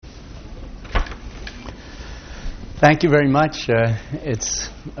Thank you very much. It's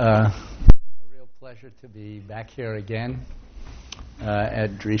a real pleasure to be back here again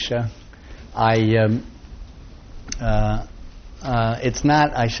at Drisha. It's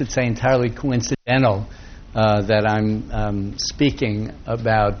not, I should say, entirely coincidental that I'm speaking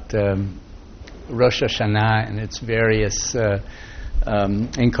about Rosh HaShanah and its various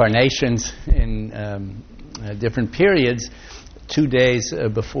incarnations in different periods, 2 days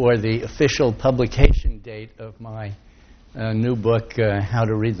before the official publication date of my new book, How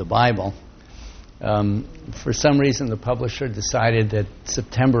to Read the Bible. For some reason, the publisher decided that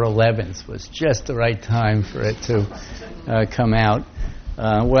September 11th was just the right time for it to come out.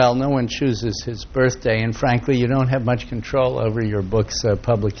 Well, no one chooses his birthday, and frankly, you don't have much control over your book's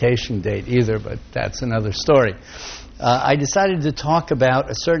publication date either, but that's another story. I decided to talk about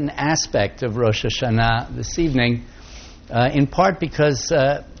a certain aspect of Rosh Hashanah this evening, in part because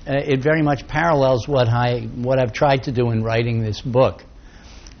it very much parallels what I've tried to do in writing this book.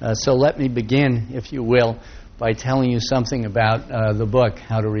 So let me begin, if you will, by telling you something about the book,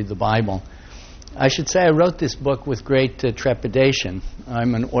 How to Read the Bible. I should say I wrote this book with great trepidation.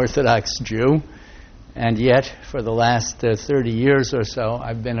 I'm an Orthodox Jew, and yet for the last 30 years or so,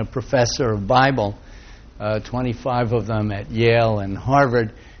 I've been a professor of Bible, 25 of them at Yale and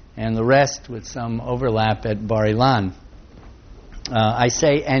Harvard, and the rest with some overlap at Bar Ilan. I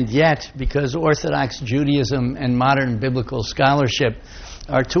say "and yet" because Orthodox Judaism and modern biblical scholarship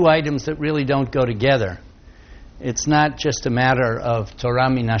are two items that really don't go together. It's not just a matter of Torah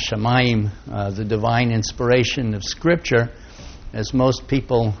min hashamayim, the divine inspiration of Scripture, as most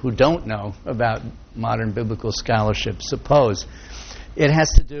people who don't know about modern biblical scholarship suppose. It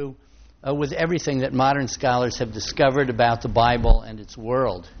has to do with everything that modern scholars have discovered about the Bible and its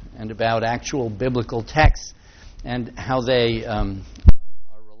world, and about actual biblical texts, and how they are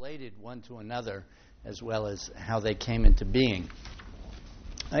related one to another, as well as how they came into being.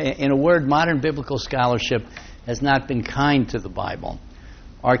 In a word, modern biblical scholarship has not been kind to the Bible.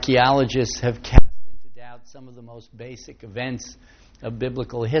 Archaeologists have cast into doubt some of the most basic events of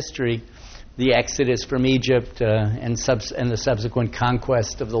biblical history, the Exodus from Egypt and the subsequent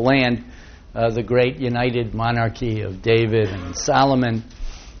conquest of the land, the great united monarchy of David and Solomon,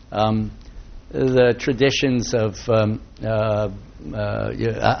 the traditions of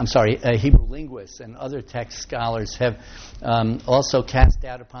Hebrew linguists and other text scholars have also cast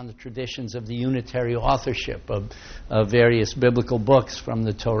doubt upon the traditions of the unitary authorship of various biblical books, from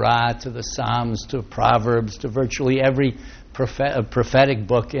the Torah to the Psalms to Proverbs to virtually every prophetic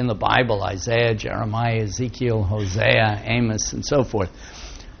book in the Bible: Isaiah, Jeremiah, Ezekiel, Hosea, Amos, and so forth.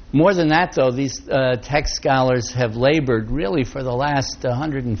 More than that, though, these text scholars have labored really for the last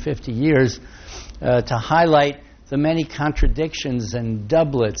 150 years to highlight the many contradictions and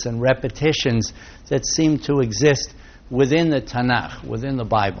doublets and repetitions that seem to exist within the Tanakh, within the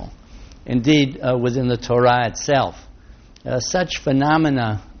Bible, indeed within the Torah itself. Such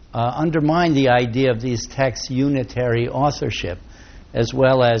phenomena undermine the idea of these texts' unitary authorship, as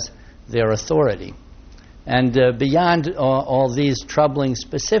well as their authority. And beyond all these troubling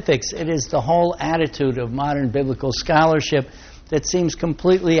specifics, it is the whole attitude of modern biblical scholarship that seems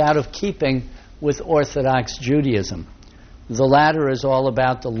completely out of keeping with Orthodox Judaism. The latter is all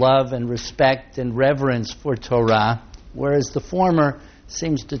about the love and respect and reverence for Torah, whereas the former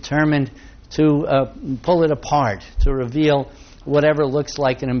seems determined to pull it apart, to reveal whatever looks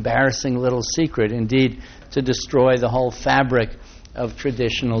like an embarrassing little secret, indeed to destroy the whole fabric of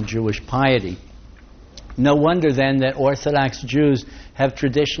traditional Jewish piety. No wonder, then, that Orthodox Jews have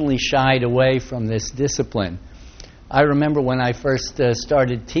traditionally shied away from this discipline. I remember when I first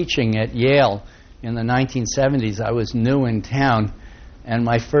started teaching at Yale in the 1970s, I was new in town, and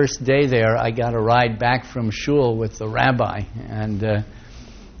my first day there, I got a ride back from shul with the rabbi, and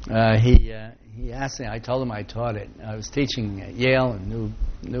he asked me. I told him I taught it. I was teaching at Yale, a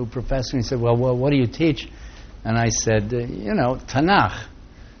new professor. He said, well, what do you teach? And I said, Tanakh.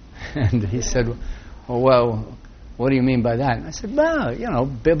 And he said, well, what do you mean by that? And I said, well,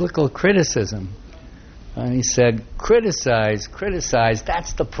 biblical criticism. And he said, criticize,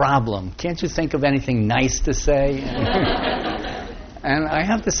 that's the problem. Can't you think of anything nice to say? And I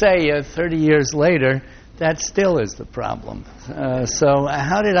have to say, 30 years later, that still is the problem. So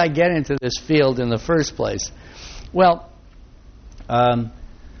how did I get into this field in the first place? Well,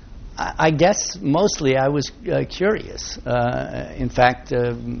 I guess mostly I was curious. In fact,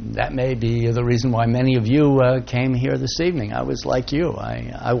 that may be the reason why many of you came here this evening. I was like you.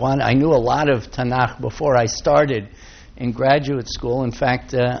 I knew a lot of Tanakh before I started in graduate school. In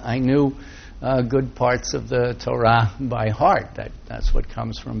fact, I knew good parts of the Torah by heart. That's what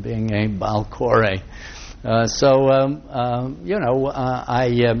comes from being a Baal Koreh.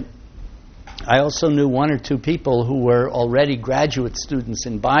 I also knew one or two people who were already graduate students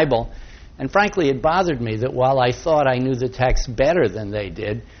in Bible, and frankly it bothered me that while I thought I knew the text better than they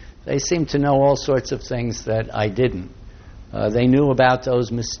did, they seemed to know all sorts of things that I didn't. They knew about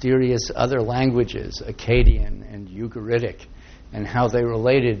those mysterious other languages, Akkadian and Ugaritic, and how they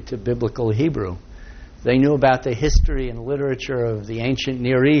related to biblical Hebrew. They knew about the history and literature of the ancient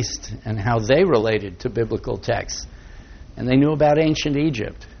Near East and how they related to biblical texts. And they knew about ancient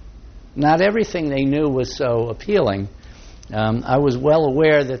Egypt. Not everything they knew was so appealing. I was well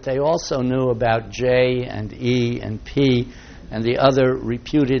aware that they also knew about J and E and P and the other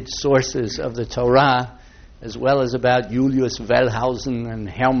reputed sources of the Torah, as well as about Julius Wellhausen and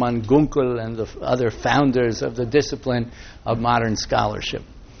Hermann Gunkel and the other founders of the discipline of modern scholarship.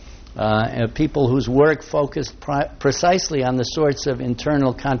 People whose work focused precisely on the sorts of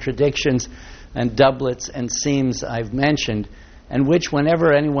internal contradictions and doublets and seams I've mentioned, and which,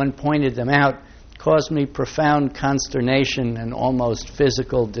 whenever anyone pointed them out, caused me profound consternation and almost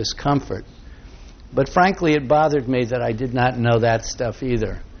physical discomfort. But frankly, it bothered me that I did not know that stuff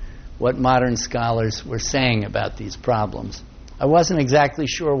either, what modern scholars were saying about these problems. I wasn't exactly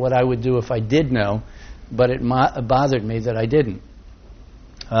sure what I would do if I did know, but it bothered me that I didn't.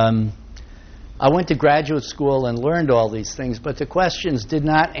 I went to graduate school and learned all these things, but the questions did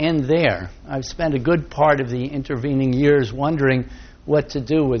not end there. I've spent a good part of the intervening years wondering what to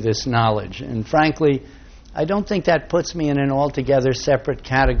do with this knowledge. And frankly, I don't think that puts me in an altogether separate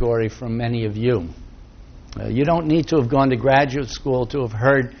category from many of you. You don't need to have gone to graduate school to have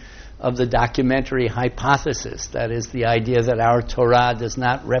heard of the documentary hypothesis, that is, the idea that our Torah does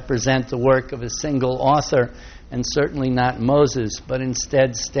not represent the work of a single author, and certainly not Moses, but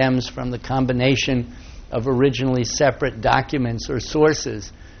instead stems from the combination of originally separate documents or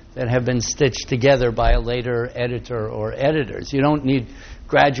sources that have been stitched together by a later editor or editors. You don't need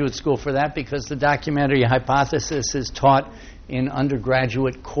graduate school for that, because the documentary hypothesis is taught in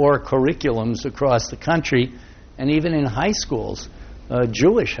undergraduate core curriculums across the country, and even in high schools,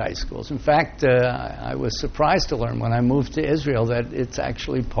 Jewish high schools. In fact, I was surprised to learn when I moved to Israel that it's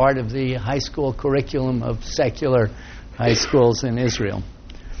actually part of the high school curriculum of secular high schools in Israel.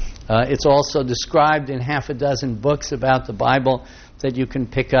 It's also described in half a dozen books about the Bible that you can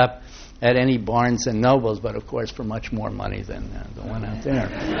pick up at any Barnes and Nobles, but of course for much more money than the one out there.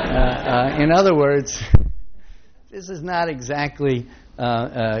 In other words, this is not exactly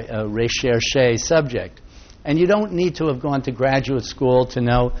a recherche subject. And you don't need to have gone to graduate school to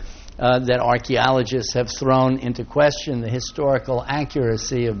know that archaeologists have thrown into question the historical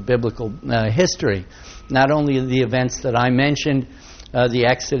accuracy of biblical history. Not only the events that I mentioned, the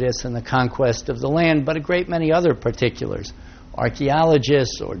Exodus and the conquest of the land, but a great many other particulars.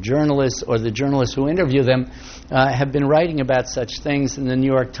 Archaeologists or journalists, or the journalists who interview them, have been writing about such things in the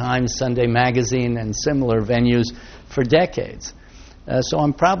New York Times, Sunday Magazine, and similar venues for decades. So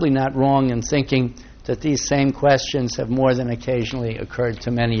I'm probably not wrong in thinking that these same questions have more than occasionally occurred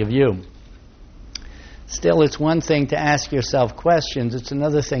to many of you. Still, it's one thing to ask yourself questions, it's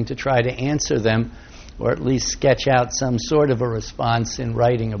another thing to try to answer them, or at least sketch out some sort of a response in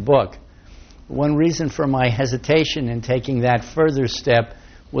writing a book. One reason for my hesitation in taking that further step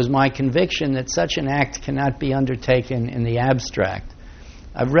was my conviction that such an act cannot be undertaken in the abstract.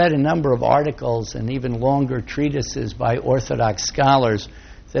 I've read a number of articles and even longer treatises by Orthodox scholars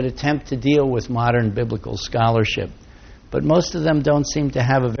that attempt to deal with modern biblical scholarship. But most of them don't seem to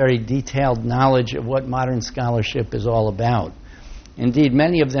have a very detailed knowledge of what modern scholarship is all about. Indeed,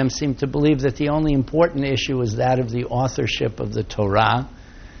 many of them seem to believe that the only important issue is that of the authorship of the Torah,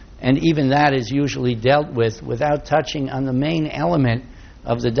 and even that is usually dealt with without touching on the main element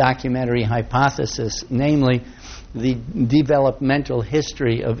of the documentary hypothesis, namely the developmental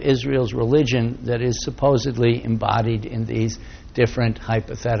history of Israel's religion that is supposedly embodied in these different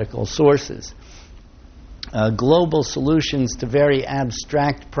hypothetical sources. Global solutions to very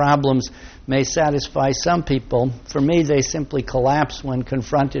abstract problems may satisfy some people. For me, they simply collapse when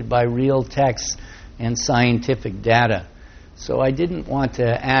confronted by real texts and scientific data. So I didn't want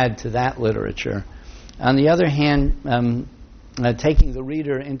to add to that literature. On the other hand, taking the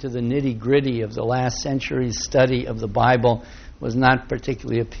reader into the nitty-gritty of the last century's study of the Bible was not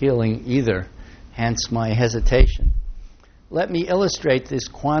particularly appealing either, hence my hesitation. Let me illustrate this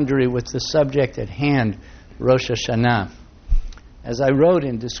quandary with the subject at hand, Rosh HaShanah. As I wrote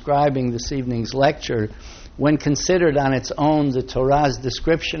in describing this evening's lecture, when considered on its own, the Torah's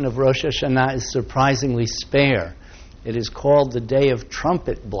description of Rosh Hashanah is surprisingly spare. It is called the Day of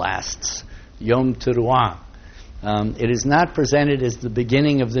Trumpet Blasts, Yom Teruah. It is not presented as the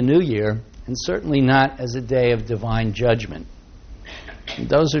beginning of the new year, and certainly not as a day of divine judgment. And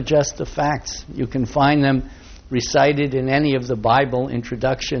those are just the facts. You can find them recited in any of the Bible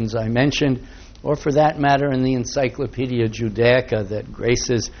introductions I mentioned, or for that matter in the Encyclopedia Judaica that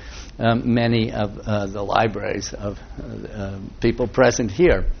graces many of the libraries of people present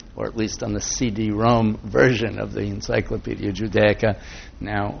here, or at least on the CD-ROM version of the Encyclopedia Judaica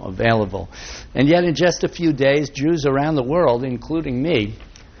now available. And yet in just a few days, Jews around the world, including me,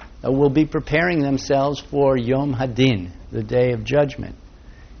 will be preparing themselves for Yom Hadin, the Day of Judgment.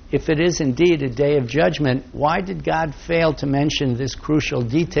 If it is indeed a day of judgment, why did God fail to mention this crucial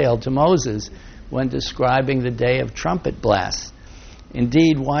detail to Moses when describing the day of trumpet blasts?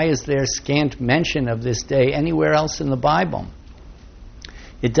 Indeed, why is there scant mention of this day anywhere else in the Bible?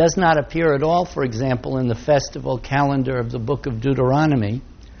 It does not appear at all, for example, in the festival calendar of the book of Deuteronomy,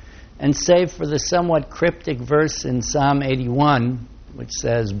 and save for the somewhat cryptic verse in Psalm 81, which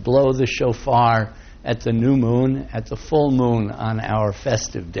says, "Blow the shofar at the new moon, at the full moon on our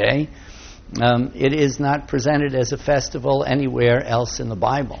festive day." It is not presented as a festival anywhere else in the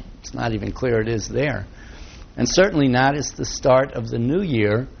Bible. It's not even clear it is there. And certainly not as the start of the new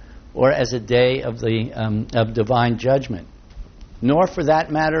year or as a day of divine judgment. Nor, for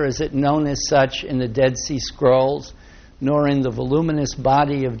that matter, is it known as such in the Dead Sea Scrolls, nor in the voluminous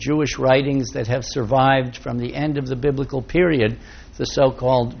body of Jewish writings that have survived from the end of the biblical period, the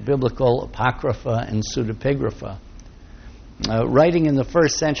so-called biblical apocrypha and pseudepigrapha. Writing in the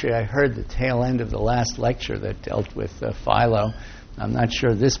first century, I heard the tail end of the last lecture that dealt with Philo. I'm not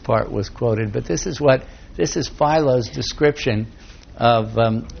sure this part was quoted, but this is Philo's description of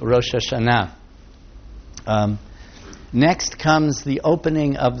Rosh HaShanah. Next comes the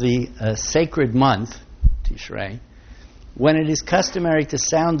opening of the sacred month, Tishrei, when it is customary to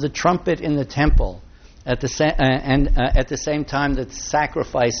sound the trumpet in the temple at the same time that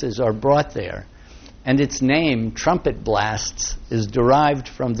sacrifices are brought there. And its name, trumpet blasts, is derived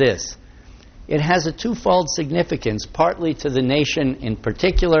from this. It has a twofold significance, partly to the nation in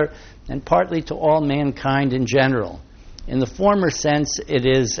particular and partly to all mankind in general. In the former sense, it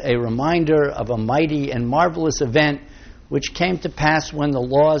is a reminder of a mighty and marvelous event which came to pass when the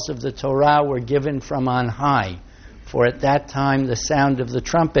laws of the Torah were given from on high. For at that time the sound of the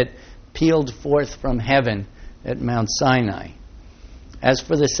trumpet pealed forth from heaven at Mount Sinai. As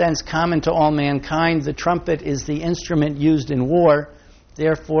for the sense common to all mankind, the trumpet is the instrument used in war.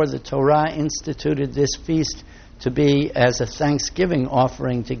 Therefore, the Torah instituted this feast to be as a thanksgiving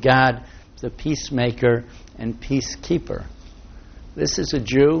offering to God, the peacemaker and peacekeeper. This is a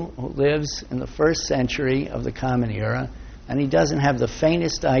Jew who lives in the first century of the Common Era, and he doesn't have the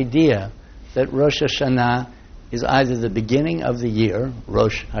faintest idea that Rosh Hashanah is either the beginning of the year,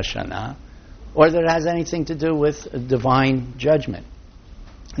 Rosh HaShanah, or that it has anything to do with divine judgment.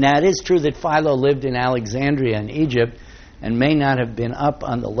 Now, it is true that Philo lived in Alexandria in Egypt and may not have been up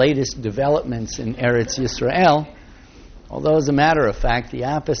on the latest developments in Eretz Yisrael, although, as a matter of fact, the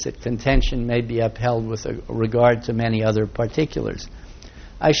opposite contention may be upheld with regard to many other particulars.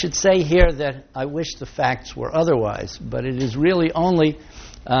 I should say here that I wish the facts were otherwise, but it is really only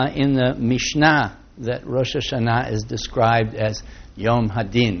in the Mishnah that Rosh Hashanah is described as Yom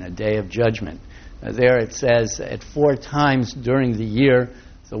Hadin, a day of judgment. There it says, at 4 times during the year,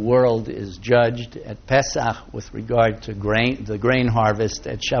 the world is judged. At Pesach, with regard to the grain harvest.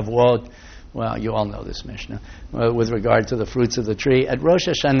 At Shavuot, well, you all know this Mishnah, with regard to the fruits of the tree. At Rosh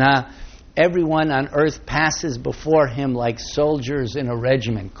Hashanah, everyone on earth passes before him like soldiers in a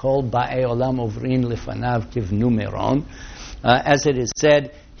regiment. Kol ba'ei olam ovrin lefanav kivnu meron. As it is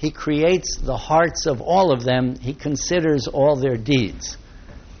said, he creates the hearts of all of them. He considers all their deeds.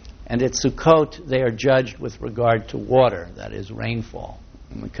 And at Sukkot, they are judged with regard to water, that is, rainfall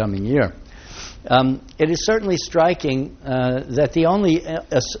in the coming year. It is certainly striking that the only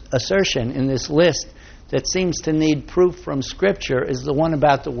assertion in this list that seems to need proof from Scripture is the one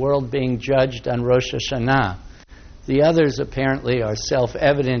about the world being judged on Rosh Hashanah. The others apparently are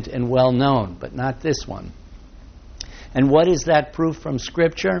self-evident and well-known, but not this one. And what is that proof from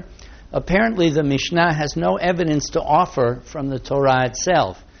Scripture? Apparently the Mishnah has no evidence to offer from the Torah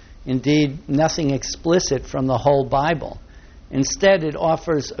itself. Indeed, nothing explicit from the whole Bible. Instead, it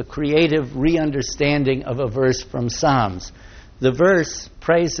offers a creative re-understanding of a verse from Psalms. The verse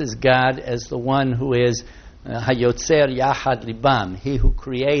praises God as the one who is Hayotzer Yachad Libam, he who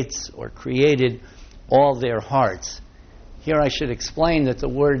creates or created all their hearts. Here I should explain that the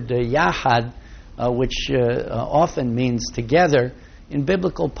word Yachad, which often means together, in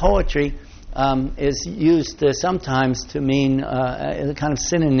biblical poetry is used sometimes to mean a kind of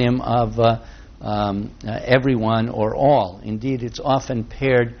synonym of everyone or all. Indeed, it's often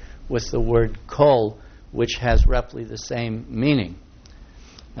paired with the word kol, which has roughly the same meaning.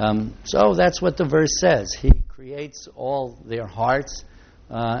 So that's what the verse says. He creates all their hearts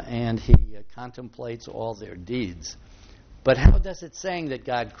and he contemplates all their deeds. But how does it saying that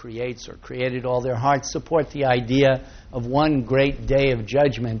God creates or created all their hearts support the idea of one great day of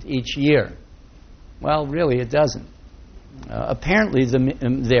judgment each year? Well, really it doesn't. Apparently,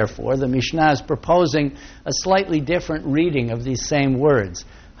 therefore, the Mishnah is proposing a slightly different reading of these same words.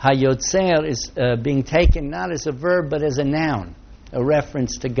 Hayotzer is being taken not as a verb but as a noun, a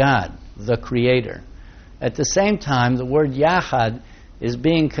reference to God, the Creator. At the same time, the word yachad is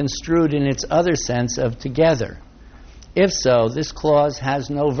being construed in its other sense of together. If so, this clause has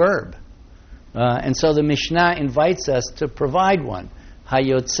no verb. And so the Mishnah invites us to provide one.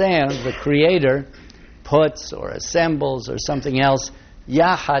 Hayotzer, the Creator, puts or assembles or something else,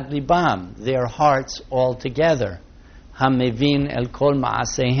 yachad libam, their hearts all together. Hamevin el kol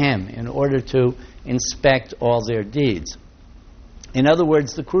ma'asehem, in order to inspect all their deeds. In other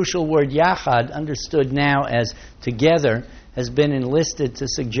words, the crucial word yachad, understood now as together, has been enlisted to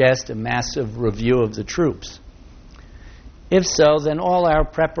suggest a massive review of the troops. If so, then all our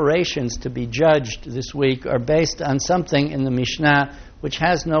preparations to be judged this week are based on something in the Mishnah which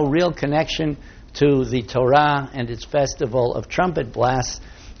has no real connection to the Torah and its festival of trumpet blasts,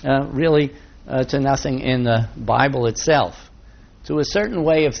 really to nothing in the Bible itself. To a certain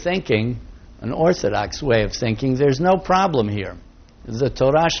way of thinking, an orthodox way of thinking, there's no problem here. The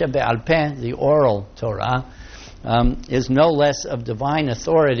Torah shebe'al peh, the oral Torah, is no less of divine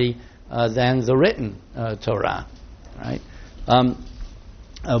authority than the written Torah. Right?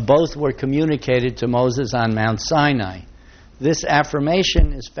 Both were communicated to Moses on Mount Sinai. This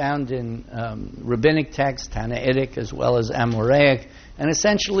affirmation is found in rabbinic texts, Tannaitic as well as Amoraic, and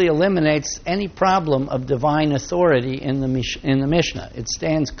essentially eliminates any problem of divine authority in the Mishnah. It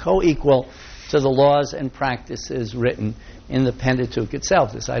stands co-equal to the laws and practices written in the Pentateuch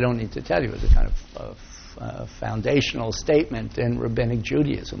itself. This I don't need to tell you is a kind of foundational statement in rabbinic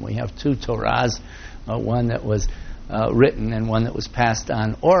Judaism. We have two Torahs, one that was written and one that was passed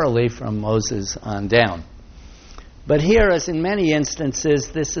on orally from Moses on down. But here, as in many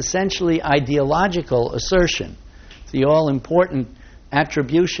instances, this essentially ideological assertion, the all-important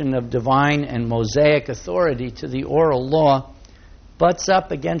attribution of divine and Mosaic authority to the oral law, butts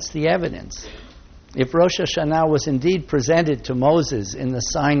up against the evidence. If Rosh HaShanah was indeed presented to Moses in the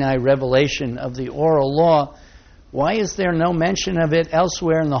Sinai revelation of the oral law, why is there no mention of it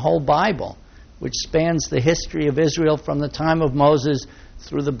elsewhere in the whole Bible, which spans the history of Israel from the time of Moses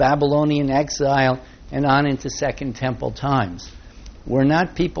through the Babylonian exile and on into Second Temple times? Were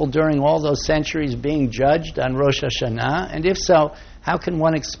not people during all those centuries being judged on Rosh Hashanah? And if so, how can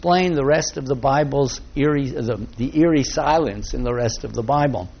one explain the rest of the Bible's eerie silence in the rest of the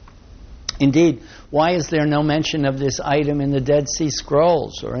Bible? Indeed, why is there no mention of this item in the Dead Sea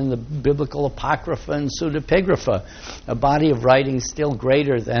Scrolls or in the biblical Apocrypha and Pseudepigrapha, a body of writing still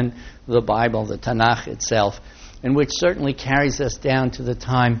greater than the Bible, the Tanakh itself, and which certainly carries us down to the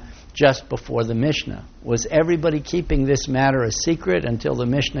time just before the Mishnah? Was everybody keeping this matter a secret until the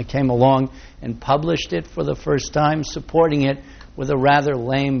Mishnah came along and published it for the first time, supporting it with a rather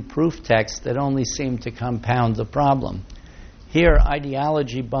lame proof text that only seemed to compound the problem? Here,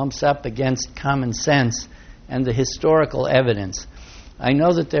 ideology bumps up against common sense and the historical evidence. I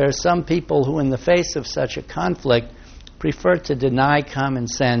know that there are some people who, in the face of such a conflict, prefer to deny common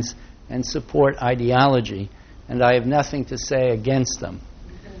sense and support ideology, and I have nothing to say against them.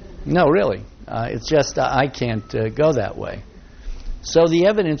 No, really. It's just I can't go that way. So the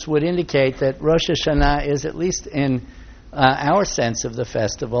evidence would indicate that Rosh Hashanah is, at least in our sense of the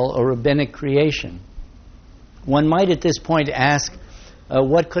festival, a rabbinic creation. One might at this point ask,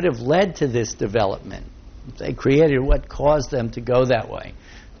 what could have led to this development? If they created, what caused them to go that way?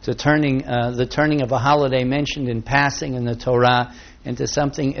 To the turning of a holiday mentioned in passing in the Torah into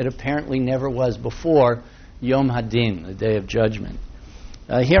something it apparently never was before, Yom Hadin, the Day of Judgment.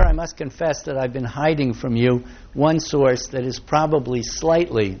 Here I must confess that I've been hiding from you one source that is probably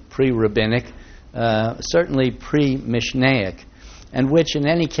slightly pre-rabbinic, certainly pre-Mishnaic, and which in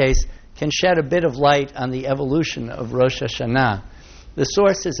any case can shed a bit of light on the evolution of Rosh Hashanah. The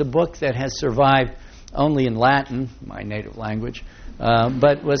source is a book that has survived only in Latin, my native language,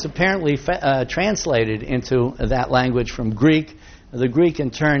 but was apparently translated into that language from Greek, the Greek in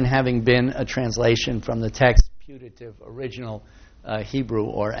turn having been a translation from the text's putative original Hebrew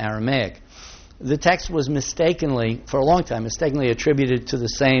or Aramaic. The text was for a long time, mistakenly attributed to the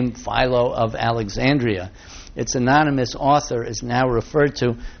same Philo of Alexandria. Its anonymous author is now referred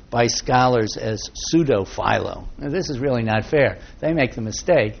to by scholars as pseudo-Philo. Now, this is really not fair. They make the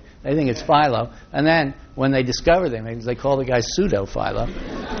mistake. They think it's Philo. And then, when they discover they call the guy pseudo-Philo.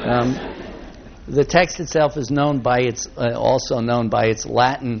 The text itself is also known by its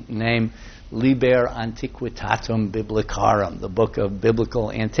Latin name, Liber Antiquitatum Biblicarum, the book of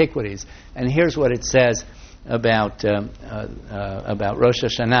biblical antiquities. And here's what it says about Rosh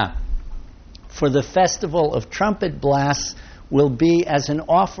HaShanah. For the festival of trumpet blasts will be as an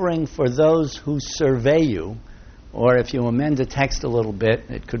offering for those who survey you, or if you amend the text a little bit,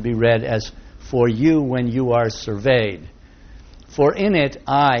 it could be read as for you when you are surveyed. For in it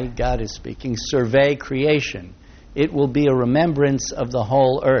I, God is speaking, survey creation. It will be a remembrance of the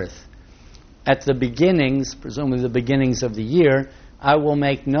whole earth. At the beginnings, presumably the beginnings of the year, I will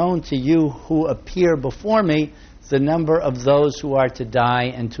make known to you who appear before me the number of those who are to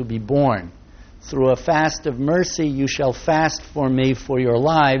die and to be born. Through a fast of mercy you shall fast for me for your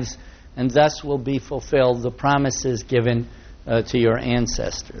lives, and thus will be fulfilled the promises given to your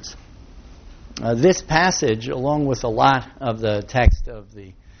ancestors. This passage, along with a lot of the text of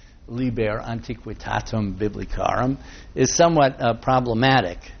the Liber Antiquitatum Biblicarum, is somewhat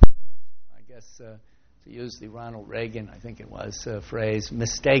problematic. I guess to use the Ronald Reagan, I think it was, phrase,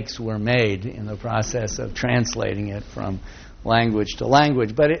 mistakes were made in the process of translating it from language to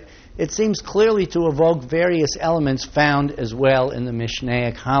language. But it seems clearly to evoke various elements found as well in the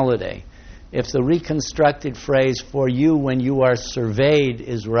Mishnaic holiday. If the reconstructed phrase, for you when you are surveyed,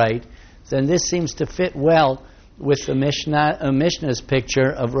 is right, then this seems to fit well with the Mishnah's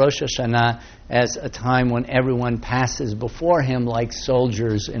picture of Rosh Hashanah as a time when everyone passes before him like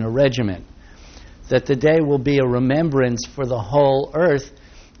soldiers in a regiment. That the day will be a remembrance for the whole earth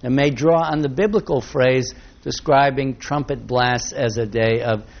and may draw on the biblical phrase describing trumpet blasts as a day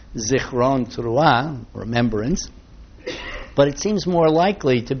of zichron teruah, remembrance, but it seems more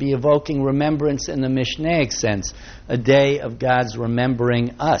likely to be evoking remembrance in the Mishnaic sense, a day of God's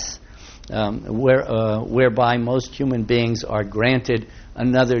remembering us, whereby most human beings are granted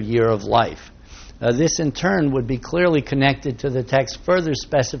another year of life. This in turn would be clearly connected to the text's further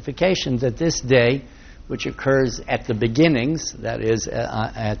specification that this day, which occurs at the beginnings, that is,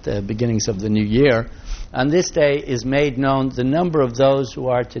 at the beginnings of the new year, on this day is made known the number of those who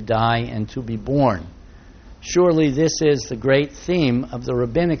are to die and to be born. Surely this is the great theme of the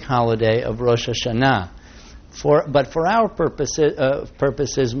rabbinic holiday of Rosh Hashanah. But for our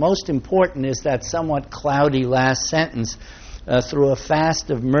purposes, most important is that somewhat cloudy last sentence, through a fast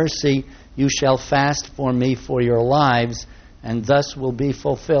of mercy you shall fast for me for your lives, and thus will be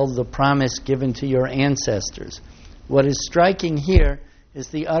fulfilled the promise given to your ancestors. What is striking here is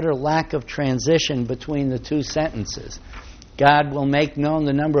the utter lack of transition between the two sentences. God will make known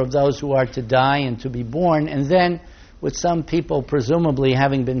the number of those who are to die and to be born, and then, with some people presumably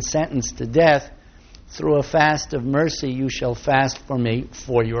having been sentenced to death, through a fast of mercy you shall fast for me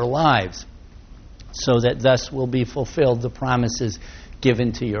for your lives, so that thus will be fulfilled the promises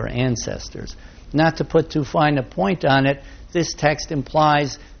given to your ancestors. Not to put too fine a point on it, this text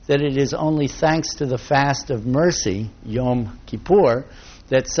implies that it is only thanks to the fast of mercy, Yom Kippur,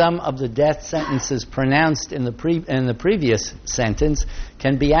 that some of the death sentences pronounced in the previous sentence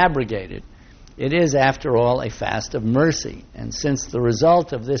can be abrogated. It is, after all, a fast of mercy, and since the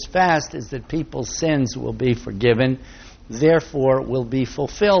result of this fast is that people's sins will be forgiven, therefore will be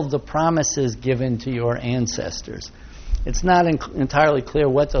fulfilled the promises given to your ancestors. It's not entirely clear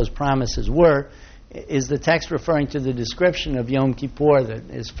what those promises were. Is the text referring to the description of Yom Kippur that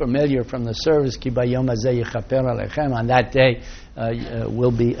is familiar from the service, Ki bayom hazeh yechaper alechem, on that day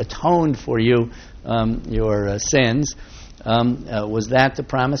will be atoned for you, your sins. Was that the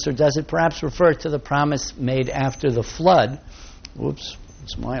promise, or does it perhaps refer to the promise made after the flood? Whoops,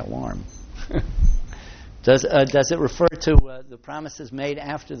 it's my alarm. Does it refer to the promises made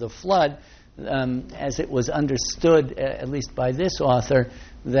after the flood, as it was understood, at least by this author,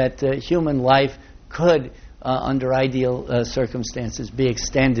 that human life could, under ideal circumstances, be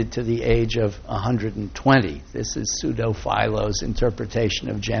extended to the age of 120. This is Pseudo-Philo's interpretation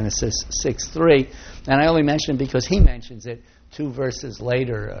of Genesis 6:3. And I only mention it because he mentions it 2 verses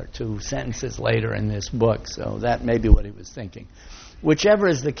later, or 2 sentences later in this book. So that may be what he was thinking. Whichever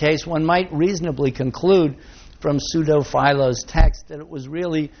is the case, one might reasonably conclude from Pseudo-Philo's text that it was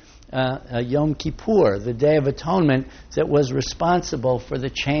really Yom Kippur, the Day of Atonement, that was responsible for the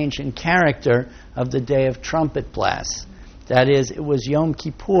change in character of the Day of Trumpet Blasts. That is, it was Yom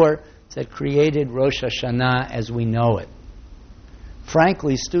Kippur that created Rosh Hashanah as we know it.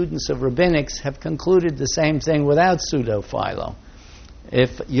 Frankly, students of rabbinics have concluded the same thing without pseudo-Philo.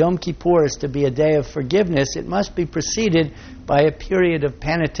 If Yom Kippur is to be a day of forgiveness, it must be preceded by a period of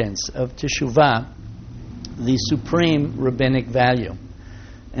penitence, of teshuvah, the supreme rabbinic value.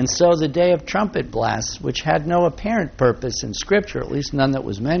 And so the day of trumpet blasts, which had no apparent purpose in Scripture, at least none that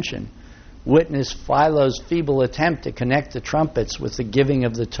was mentioned, witnessed Philo's feeble attempt to connect the trumpets with the giving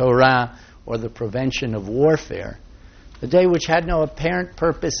of the Torah or the prevention of warfare. The day which had no apparent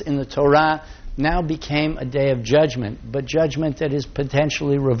purpose in the Torah now became a day of judgment, but judgment that is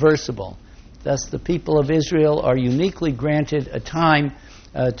potentially reversible. Thus, the people of Israel are uniquely granted a time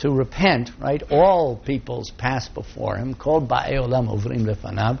to repent, right? All peoples pass before him, called Ba'ei Olam Uvrim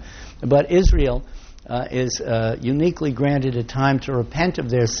Lefanav, but Israel is uniquely granted a time to repent of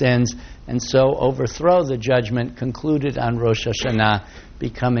their sins and so overthrow the judgment concluded on Rosh HaShanah,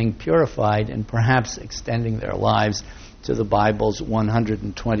 becoming purified and perhaps extending their lives to the Bible's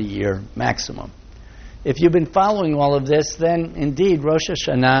 120-year maximum. If you've been following all of this, then indeed Rosh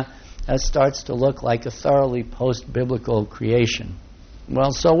Hashanah starts to look like a thoroughly post-biblical creation.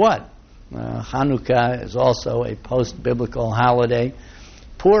 Well, so what? Hanukkah is also a post-biblical holiday.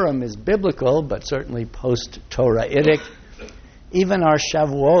 Purim is biblical, but certainly post-Torahitic. Even our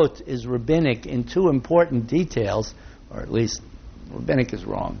Shavuot is rabbinic in two important details, or at least rabbinic is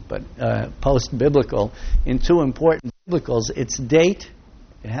wrong, but post-biblical in two important biblicals. Its date,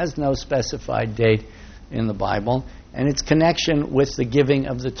 it has no specified date in the Bible, and its connection with the giving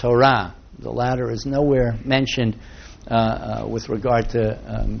of the Torah. The latter is nowhere mentioned with regard to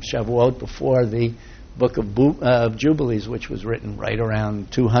Shavuot before the book of Jubilees, which was written right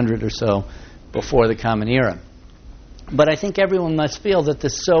around 200 or so before the Common Era. But I think everyone must feel that the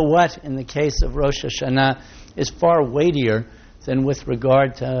so what in the case of Rosh Hashanah is far weightier than with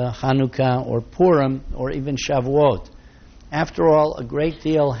regard to Hanukkah or Purim or even Shavuot. After all, a great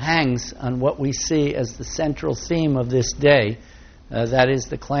deal hangs on what we see as the central theme of this day, that is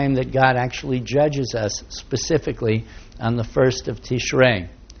the claim that God actually judges us specifically on the first of Tishrei.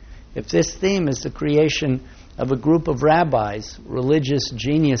 If this theme is the creation of a group of rabbis, religious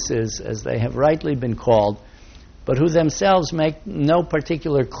geniuses as they have rightly been called, but who themselves make no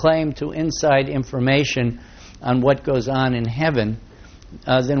particular claim to inside information on what goes on in heaven,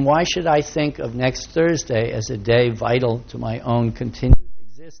 then why should I think of next Thursday as a day vital to my own continued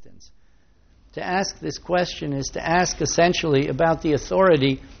existence? To ask this question is to ask essentially about the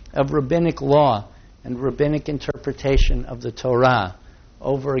authority of rabbinic law and rabbinic interpretation of the Torah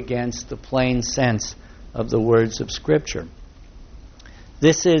over against the plain sense of the words of Scripture.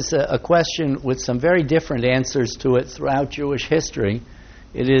 This is a question with some very different answers to it throughout Jewish history.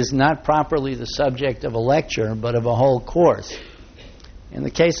 It is not properly the subject of a lecture, but of a whole course. In the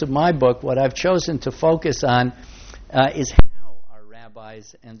case of my book, what I've chosen to focus on is how our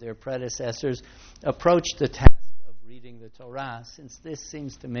rabbis and their predecessors approached the task of reading the Torah, since this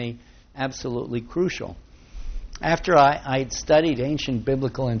seems to me absolutely crucial. After I'd studied ancient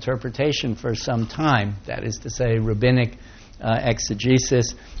biblical interpretation for some time, that is to say rabbinic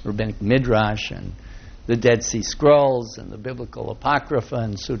exegesis, rabbinic midrash, and the Dead Sea Scrolls, and the biblical apocrypha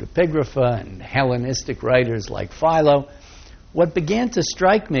and pseudepigrapha, and Hellenistic writers like Philo, what began to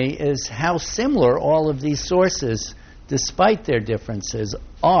strike me is how similar all of these sources, despite their differences,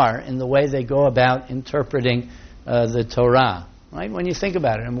 are in the way they go about interpreting the Torah. Right? When you think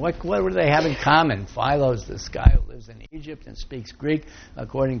about it, and what do they have in common? Philo's this guy who lives in Egypt and speaks Greek.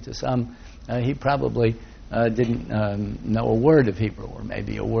 According to some, he probably didn't know a word of Hebrew, or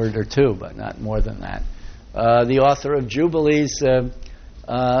maybe a word or two, but not more than that. The author of Jubilees lived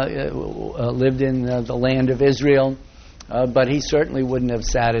in the land of Israel, but he certainly wouldn't have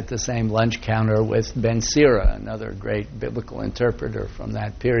sat at the same lunch counter with Ben Sira, another great biblical interpreter from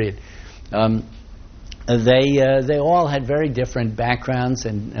that period. They all had very different backgrounds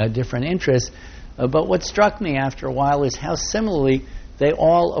and different interests, but what struck me after a while is how similarly they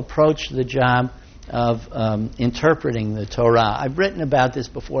all approached the job of interpreting the Torah. I've written about this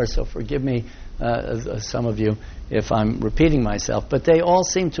before, so forgive me, some of you, if I'm repeating myself, but they all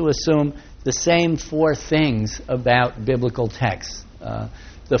seem to assume the same four things about biblical texts.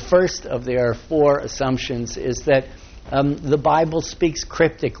 The first of their four assumptions is that the Bible speaks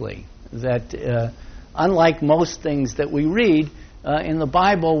cryptically, that unlike most things that we read, in the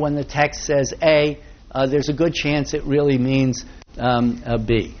Bible, when the text says A, there's a good chance it really means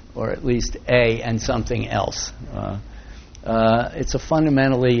B, or at least A and something else. It's a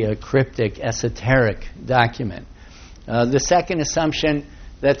fundamentally cryptic, esoteric document. The second assumption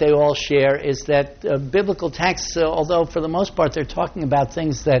that they all share is that biblical texts, although for the most part they're talking about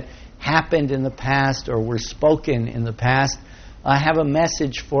things that happened in the past or were spoken in the past, have a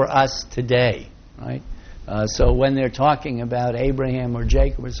message for us today, right? So when they're talking about Abraham or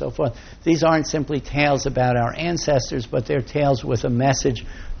Jacob or so forth, these aren't simply tales about our ancestors, but they're tales with a message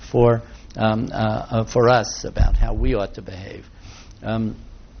for us about how we ought to behave.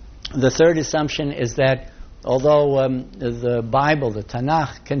 The third assumption is that although the Bible, the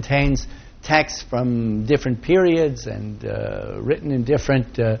Tanakh, contains texts from different periods and written in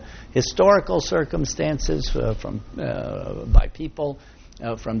different historical circumstances by people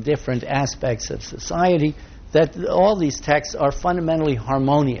from different aspects of society, that all these texts are fundamentally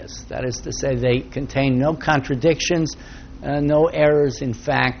harmonious. That is to say, they contain no contradictions, no errors in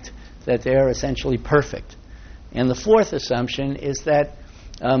fact, that they are essentially perfect. And the fourth assumption is that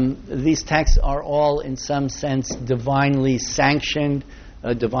these texts are all in some sense divinely sanctioned,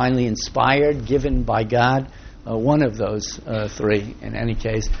 divinely inspired, given by God, one of those three in any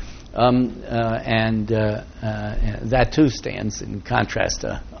case, and that too stands in contrast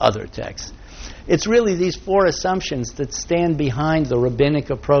to other texts. It's really these four assumptions that stand behind the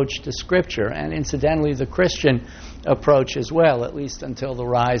rabbinic approach to Scripture, and incidentally the Christian approach as well, at least until the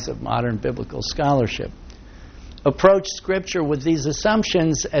rise of modern biblical scholarship. Approach Scripture with these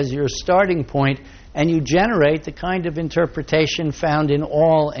assumptions as your starting point, and you generate the kind of interpretation found in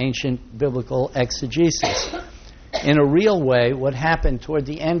all ancient biblical exegesis. In a real way, what happened toward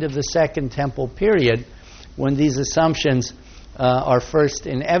the end of the Second Temple period, when these assumptions are first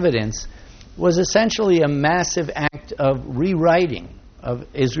in evidence, was essentially a massive act of rewriting of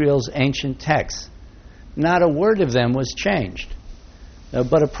Israel's ancient texts. Not a word of them was changed,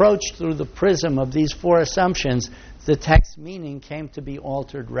 but approached through the prism of these four assumptions, the text's meaning came to be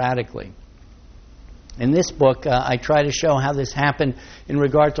altered radically. In this book, I try to show how this happened in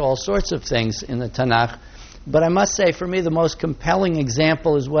regard to all sorts of things in the Tanakh, but I must say, for me, the most compelling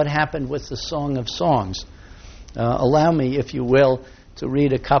example is what happened with the Song of Songs. Allow me, if you will, to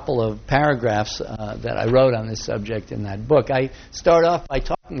read a couple of paragraphs that I wrote on this subject in that book. I start off by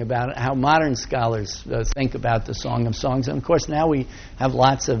talking about how modern scholars think about the Song of Songs. And of course, now we have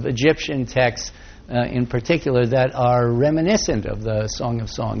lots of Egyptian texts in particular that are reminiscent of the Song of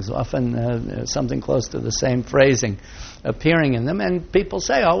Songs, often something close to the same phrasing appearing in them. And people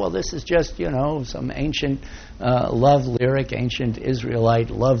say, oh, well, this is just, some ancient love lyric, ancient Israelite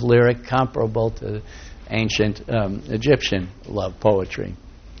love lyric comparable to ancient Egyptian love poetry.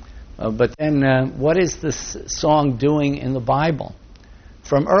 But then what is this song doing in the Bible?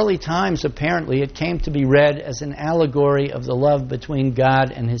 From early times, apparently, it came to be read as an allegory of the love between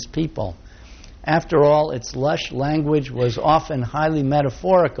God and His people. After all, its lush language was often highly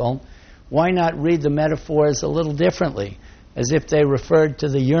metaphorical. Why not read the metaphors a little differently, as if they referred to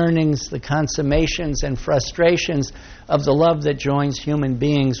the yearnings, the consummations, and frustrations of the love that joins human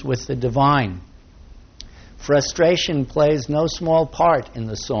beings with the divine? Frustration plays no small part in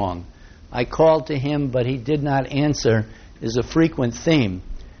the song. I called to Him, but He did not answer, is a frequent theme.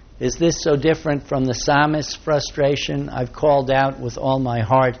 Is this so different from the psalmist's frustration? I've called out with all my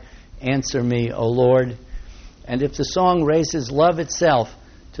heart, answer me, O Lord. And if the song raises love itself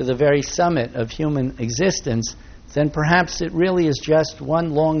to the very summit of human existence, then perhaps it really is just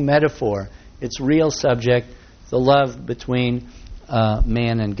one long metaphor, its real subject, the love between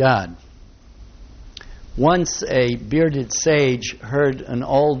man and God. Once a bearded sage heard an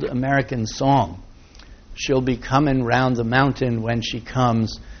old American song. She'll be coming round the mountain when she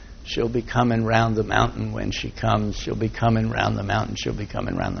comes. She'll be coming round the mountain when she comes. She'll be coming round the mountain. She'll be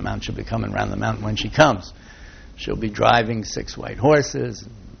coming round the mountain. She'll be coming round the mountain when she comes. She'll be driving 6 white horses.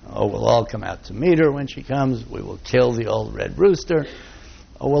 Oh, we'll all come out to meet her when she comes. We will kill the old red rooster.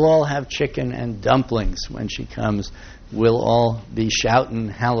 Oh, we'll all have chicken and dumplings when she comes. We'll all be shouting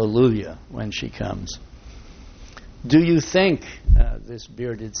hallelujah when she comes. Do you think, this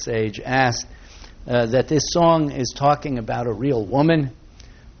bearded sage asked, that this song is talking about a real woman?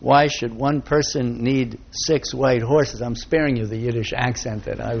 Why should one person need 6 white horses? I'm sparing you the Yiddish accent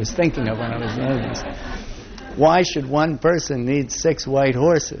that I was thinking of when I was doing this. Why should one person need 6 white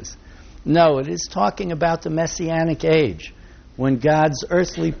horses? No, it is talking about the Messianic age, when God's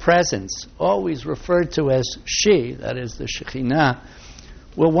earthly presence, always referred to as she, that is the Shekhinah,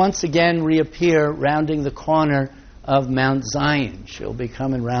 will once again reappear rounding the corner of Mount Zion. She'll be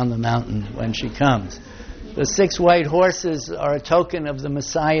coming round the mountain when she comes. The 6 white horses are a token of the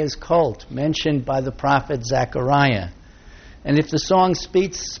Messiah's colt, mentioned by the prophet Zechariah. And if the song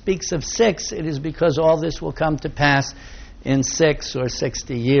speaks of 6, it is because all this will come to pass in 6 or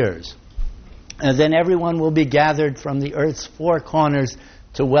 60 years. And then everyone will be gathered from the earth's 4 corners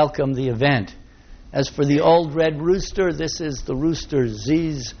to welcome the event. As for the old red rooster, this is the rooster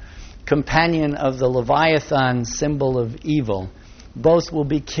Ziz, companion of the Leviathan, symbol of evil. Both will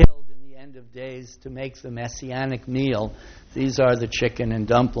be killed in the end of days to make the messianic meal. These are the chicken and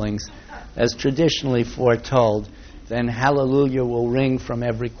dumplings, as traditionally foretold. Then hallelujah will ring from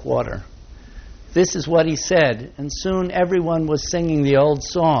every quarter. This is what he said, and soon everyone was singing the old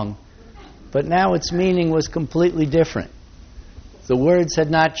song, but now its meaning was completely different. The words had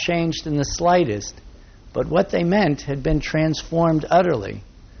not changed in the slightest, but what they meant had been transformed utterly.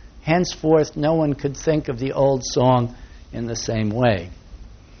 Henceforth, no one could think of the old song in the same way.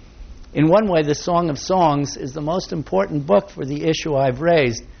 In one way, the Song of Songs is the most important book for the issue I've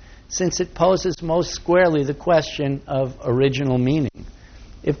raised, since it poses most squarely the question of original meaning.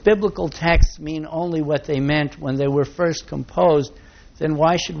 If biblical texts mean only what they meant when they were first composed, then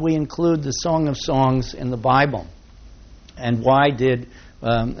why should we include the Song of Songs in the Bible? And why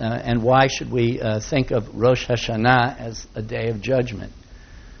should we think of Rosh HaShanah as a day of judgment?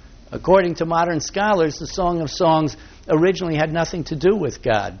 According to modern scholars, the Song of Songs originally had nothing to do with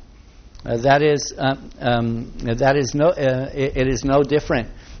God. It is no different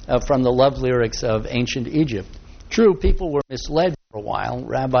from the love lyrics of ancient Egypt. True, people were misled for a while.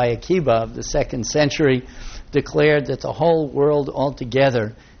 Rabbi Akiva of the 2nd century declared that the whole world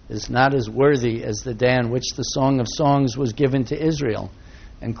altogether is not as worthy as the day on which the Song of Songs was given to Israel.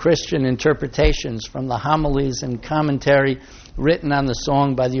 And Christian interpretations from the homilies and commentary written on the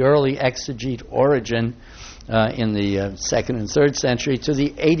song by the early exegete Origen in the 2nd and 3rd century to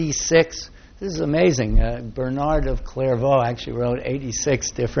the 86. This is amazing. Bernard of Clairvaux actually wrote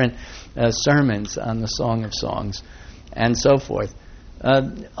 86 different sermons on the Song of Songs and so forth.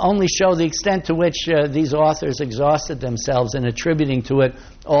 Only show the extent to which these authors exhausted themselves in attributing to it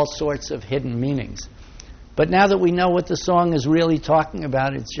all sorts of hidden meanings. But now that we know what the song is really talking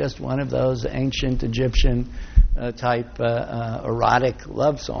about, it's just one of those ancient Egyptian type erotic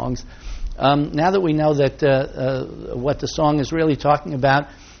love songs. Now that we know that what the song is really talking about,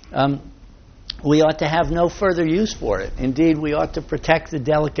 we ought to have no further use for it. Indeed, we ought to protect the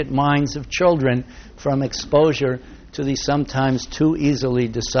delicate minds of children from exposure to these sometimes too easily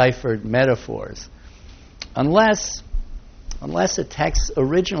deciphered metaphors. Unless a text's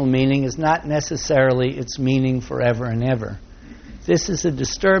original meaning is not necessarily its meaning forever and ever. This is a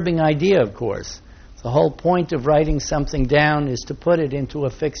disturbing idea, of course. The whole point of writing something down is to put it into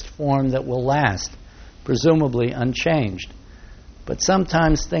a fixed form that will last, presumably unchanged. But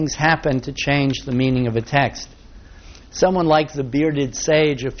sometimes things happen to change the meaning of a text. Someone like the bearded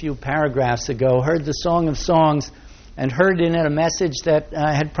sage a few paragraphs ago heard the Song of Songs and heard in it a message that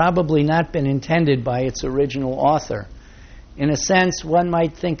had probably not been intended by its original author. In a sense, one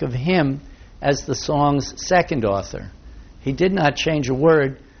might think of him as the song's second author. He did not change a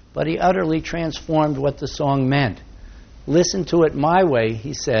word, but he utterly transformed what the song meant. Listen to it my way,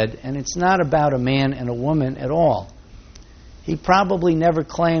 he said, and it's not about a man and a woman at all. He probably never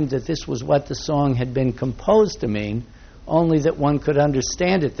claimed that this was what the song had been composed to mean, only that one could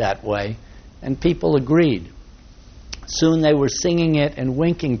understand it that way, and people agreed. Soon they were singing it and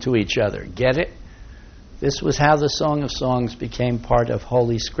winking to each other. Get it? This was how the Song of Songs became part of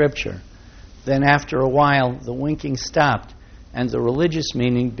Holy Scripture. Then after a while, the winking stopped, and the religious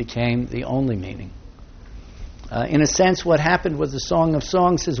meaning became the only meaning. In a sense, what happened with the Song of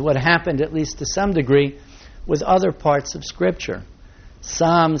Songs is what happened, at least to some degree, with other parts of Scripture.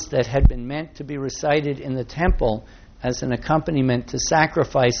 Psalms that had been meant to be recited in the temple as an accompaniment to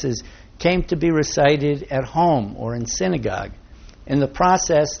sacrifices came to be recited at home or in synagogue. In the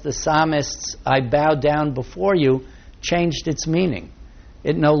process, the psalmist's "I bow down before you" changed its meaning.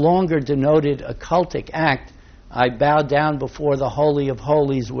 It no longer denoted a cultic act, "I bow down before the Holy of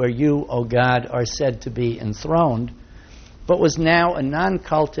Holies where you, O God, are said to be enthroned," but was now a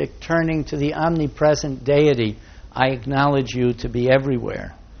non-cultic turning to the omnipresent deity, "I acknowledge you to be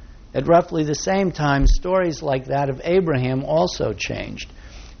everywhere." At roughly the same time, stories like that of Abraham also changed.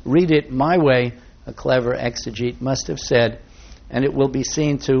 Read it my way, a clever exegete must have said, and it will be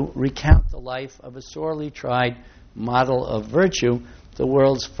seen to recount the life of a sorely tried model of virtue, the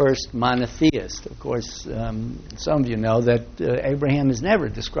world's first monotheist. Of course, some of you know that Abraham is never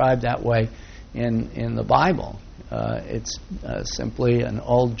described that way in the Bible. It's simply an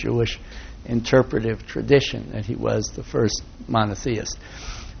old Jewish interpretive tradition that he was the first monotheist.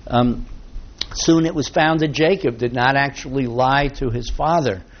 Soon it was found that Jacob did not actually lie to his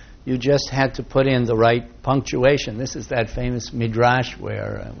father, You just had to put in the right punctuation. This is that famous midrash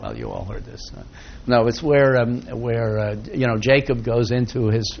where, you all heard this. No, it's where Jacob goes into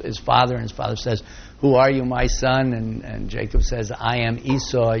his father, and his father says, "Who are you, my son?" And Jacob says, "I am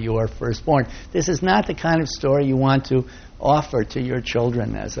Esau, your firstborn." This is not the kind of story you want to offer to your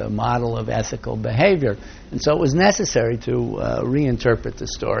children as a model of ethical behavior. And so it was necessary to reinterpret the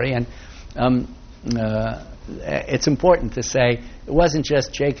story. And it's important to say it wasn't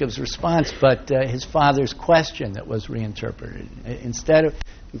just Jacob's response, but his father's question that was reinterpreted. Instead of,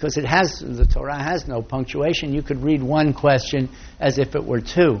 because the Torah has no punctuation, you could read one question as if it were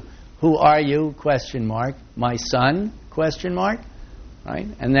two. Who are you? ? My son? ? Right?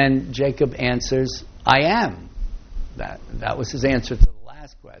 And then Jacob answers, I am. That was his answer to the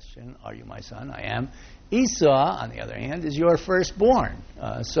last question. Are you my son? I am. Esau, on the other hand, is your firstborn.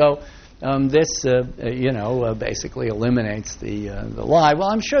 This basically eliminates the lie. Well,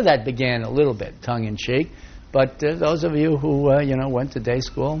 I'm sure that began a little bit tongue-in-cheek, but those of you who went to day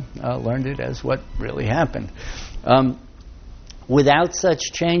school learned it as what really happened. Without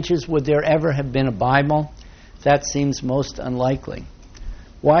such changes, would there ever have been a Bible? That seems most unlikely.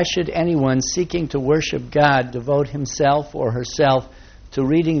 Why should anyone seeking to worship God devote himself or herself to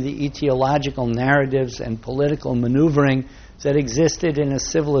reading the etiological narratives and political maneuvering that existed in a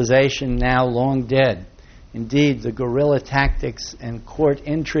civilization now long dead? Indeed, the guerrilla tactics and court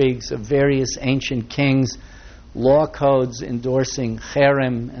intrigues of various ancient kings, law codes endorsing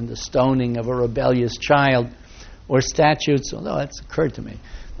cherem and the stoning of a rebellious child, or statutes, although that's occurred to me,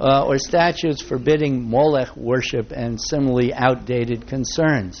 or statutes forbidding Molech worship and similarly outdated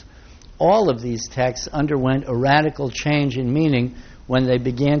concerns. All of these texts underwent a radical change in meaning when they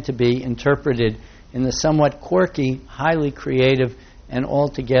began to be interpreted in the somewhat quirky, highly creative, and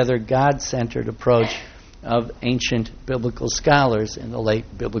altogether God-centered approach of ancient biblical scholars in the late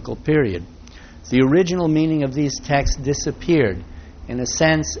biblical period. The original meaning of these texts disappeared. In a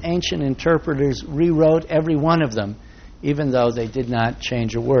sense, ancient interpreters rewrote every one of them, even though they did not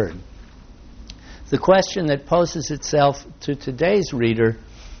change a word. The question that poses itself to today's readers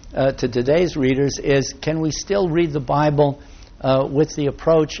is, can we still read the Bible with the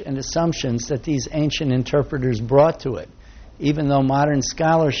approach and assumptions that these ancient interpreters brought to it, even though modern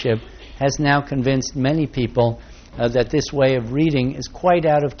scholarship has now convinced many people that this way of reading is quite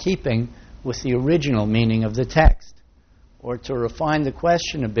out of keeping with the original meaning of the text? Or to refine the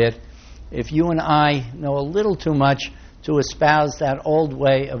question a bit, if you and I know a little too much to espouse that old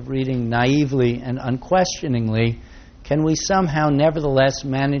way of reading naively and unquestioningly, can we somehow nevertheless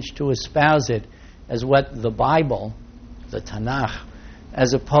manage to espouse it as what the Bible, the Tanakh,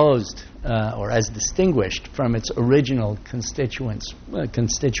 as opposed or as distinguished from its original constituent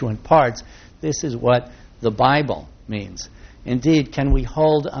parts, this is what the Bible means. Indeed, can we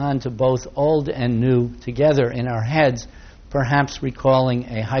hold on to both old and new together in our heads, perhaps recalling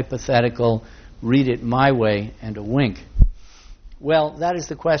a hypothetical read it my way and a wink? Well, that is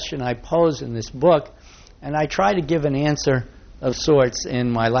the question I pose in this book, and I try to give an answer of sorts in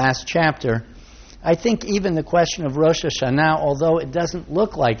my last chapter. I think even the question of Rosh HaShanah, although it doesn't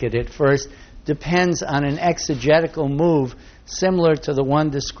look like it at first, depends on an exegetical move similar to the one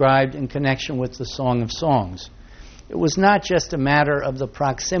described in connection with the Song of Songs. It was not just a matter of the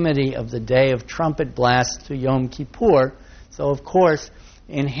proximity of the day of trumpet blast to Yom Kippur, though of course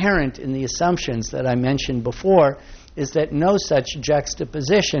inherent in the assumptions that I mentioned before is that no such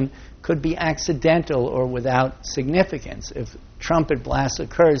juxtaposition could be accidental or without significance. If trumpet blast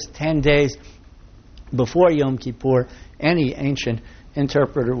occurs 10 days before Yom Kippur, any ancient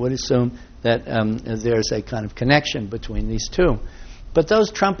interpreter would assume that there's a kind of connection between these two. But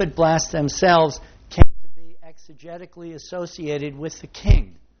those trumpet blasts themselves came to be exegetically associated with the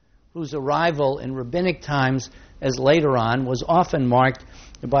king, whose arrival in rabbinic times, as later on, was often marked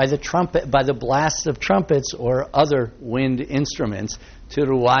by the blasts of trumpets or other wind instruments,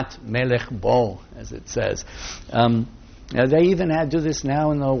 tiruat melech bo, as it says. They even do this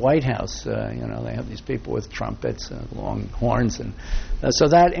now in the White House. They have these people with trumpets, long horns, and so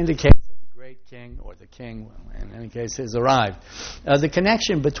that indicates that the great king, or the king, in any case, has arrived. The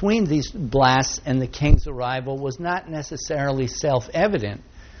connection between these blasts and the king's arrival was not necessarily self-evident.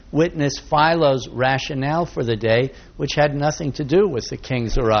 Witness Philo's rationale for the day, which had nothing to do with the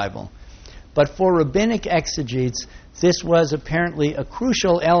king's arrival. But for rabbinic exegetes, this was apparently a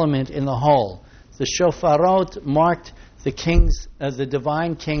crucial element in the whole. The shofarot marked the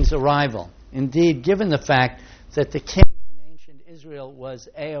divine king's arrival. Indeed, given the fact that the king in ancient Israel was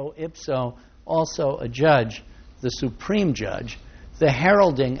eo ipso, also a judge, the supreme judge, the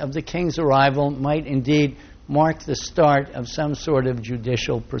heralding of the king's arrival might indeed marked the start of some sort of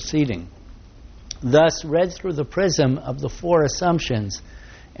judicial proceeding. Thus, read through the prism of the four assumptions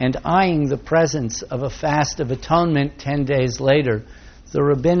and eyeing the presence of a fast of atonement 10 days later, the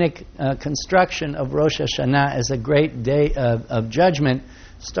rabbinic construction of Rosh HaShanah as a great day of judgment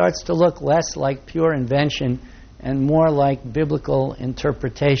starts to look less like pure invention and more like biblical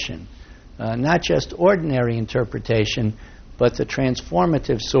interpretation. Not just ordinary interpretation, but the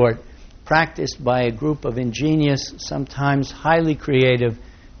transformative sort, practiced by a group of ingenious, sometimes highly creative,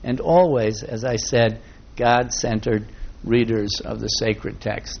 and always, as I said, God-centered readers of the sacred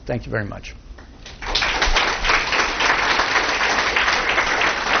text. Thank you very much.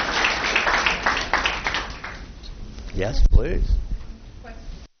 Yes, please.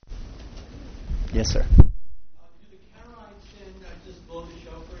 Yes, sir. Do the Karaites just blow the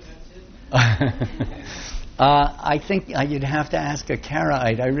shofar and that's it? I think you'd have to ask a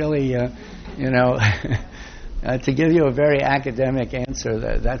Karaite. I really, to give you a very academic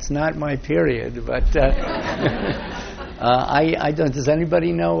answer, that's not my period. But I don't. Does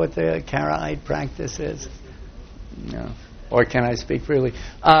anybody know what the Karaite practice is? No. Or can I speak freely?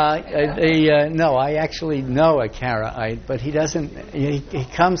 No, I actually know a Karaite, but he doesn't. He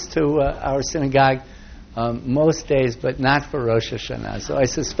comes to our synagogue most days, but not for Rosh Hashanah. So I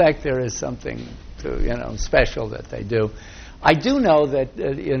suspect there is something special that they do. I do know that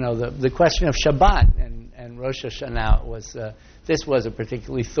the question of Shabbat and Rosh Hashanah was this was a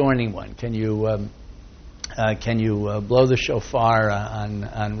particularly thorny one. Can you blow the shofar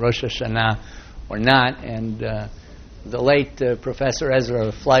on Rosh Hashanah or not? And the late Professor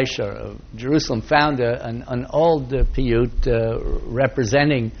Ezra Fleischer of Jerusalem found an old piyut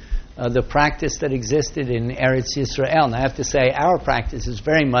representing the practice that existed in Eretz Yisrael. And I have to say, our practice is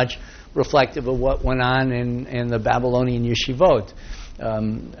very much reflective of what went on in the Babylonian yeshivot,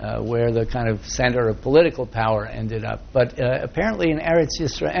 where the kind of center of political power ended up. But apparently in Eretz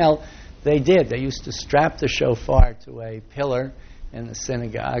Yisrael, they did. They used to strap the shofar to a pillar in the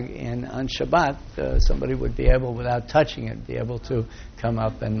synagogue, and on Shabbat, somebody would be able, without touching it, be able to come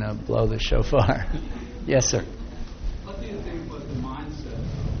up and blow the shofar. Yes, sir. What do you think was the mindset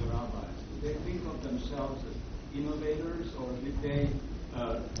of the rabbis? Did they think of themselves as innovators, or did they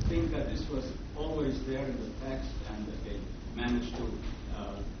think that this was always there in the text and that they managed to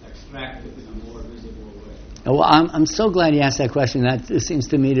extract it in a more visible way? Well, I'm so glad you asked that question. That seems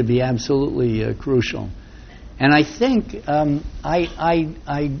to me to be absolutely crucial. And I think,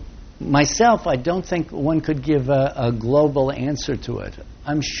 I myself, I don't think one could give a global answer to it.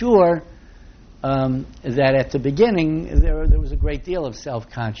 I'm sure that at the beginning there was a great deal of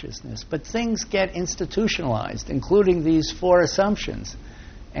self-consciousness, but things get institutionalized, including these four assumptions.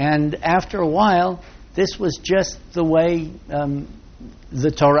 And after a while, this was just the way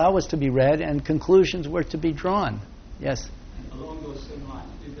the Torah was to be read and conclusions were to be drawn. Yes? Along those same lines,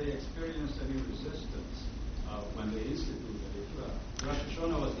 did they experience any resistance when they instituted it? Rosh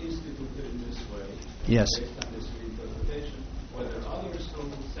Hashanah was instituted in this way, yes, based on this reinterpretation. Were there others who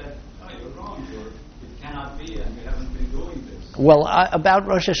said, you're wrong, it cannot be, and we haven't been doing this? Well, about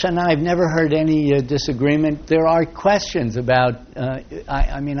Rosh Hashanah, I've never heard any disagreement. There are questions about,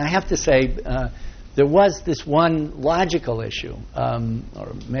 I have to say, there was this one logical issue,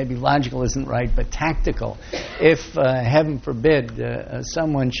 or maybe logical isn't right, but tactical. If, heaven forbid,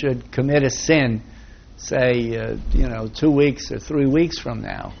 someone should commit a sin, say, 2 weeks or 3 weeks from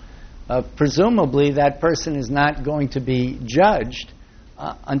now, presumably that person is not going to be judged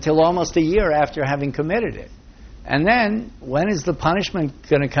until almost a year after having committed it. And then, when is the punishment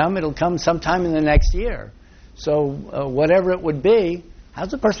going to come? It'll come sometime in the next year. So, whatever it would be,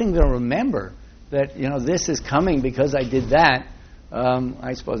 how's the person going to remember that, this is coming because I did that?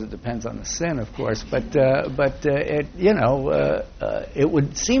 I suppose it depends on the sin, of course, but it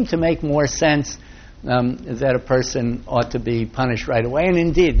would seem to make more sense that a person ought to be punished right away, and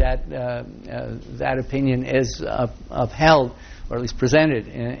indeed that opinion is upheld, or at least presented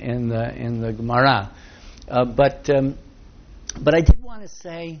in the Gemara. But I did want to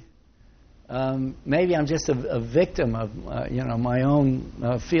say, maybe I'm just a victim of my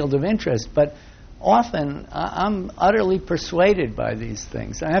own field of interest, but often I'm utterly persuaded by these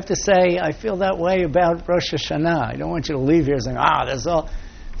things. I have to say, I feel that way about Rosh Hashanah. I don't want you to leave here saying,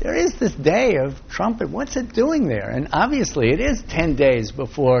 there is this day of trumpet. What's it doing there? And obviously, it is 10 days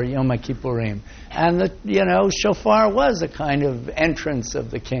before Yom Kippurim. And the shofar was a kind of entrance of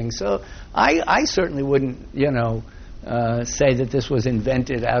the king. So I certainly wouldn't, say that this was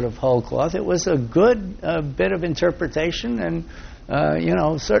invented out of whole cloth. It was a good bit of interpretation, and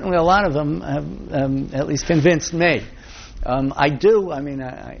certainly a lot of them have at least convinced me. I do. I mean,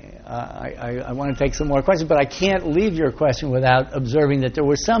 I want to take some more questions, but I can't leave your question without observing that there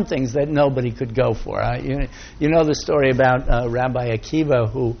were some things that nobody could go for. You know the story about Rabbi Akiva,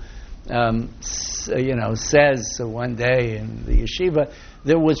 who says one day in the yeshiva,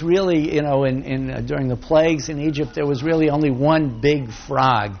 there was really, during the plagues in Egypt, there was really only one big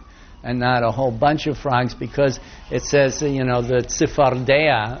frog and not a whole bunch of frogs, because it says, the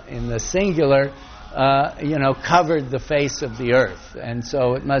tzifardea in the singular, covered the face of the earth. And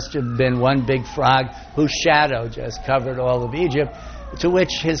so it must have been one big frog whose shadow just covered all of Egypt, to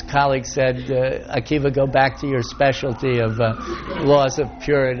which his colleague said, Akiva, go back to your specialty of laws of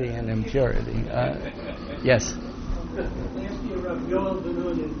purity and impurity. Yes? Last year, Yoel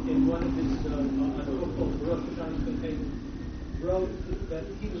Ben-Nun, in one of his book called Rosh Hashanah, wrote that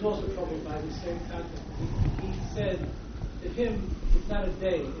he was also troubled by the same concept. He said, to him, it's not a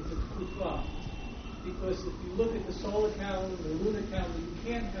day, it's a kufa. Because if you look at the solar calendar, the lunar calendar,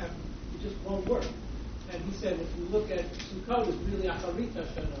 it just won't work. And he said, if you look at Sukkot, it's really Acharit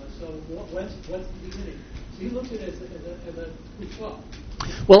HaShanah, so what's the beginning? So he looked at it as a kufa.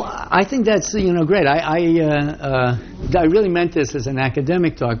 Well, I think that's great. I really meant this as an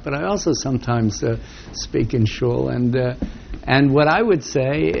academic talk, but I also sometimes speak in shul, and what I would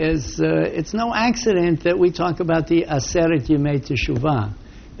say is it's no accident that we talk about the Aseret Yemei Teshuvah.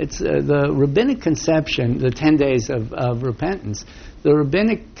 It's the rabbinic conception, the 10 days of repentance. The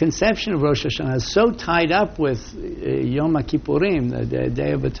rabbinic conception of Rosh Hashanah is so tied up with Yom Kippurim, the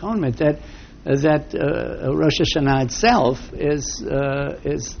Day of Atonement, that Rosh Hashanah itself is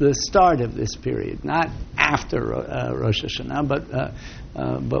the start of this period, not after Rosh Hashanah,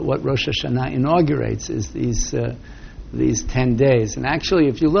 but what Rosh Hashanah inaugurates is these 10 days. And actually,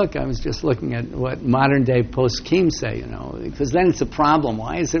 if you look, I was just looking at what modern day poskim say, because then it's a problem.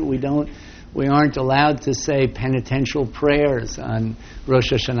 Why is it we aren't allowed to say penitential prayers on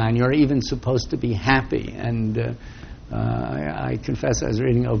Rosh Hashanah, and you're even supposed to be happy? And I confess I was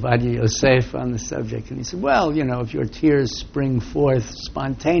reading Ovadia Yosef on the subject, and he said, well, if your tears spring forth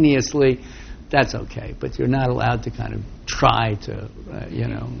spontaneously, that's okay, but you're not allowed to kind of try to,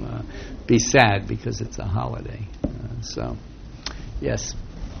 be sad because it's a holiday. So, yes.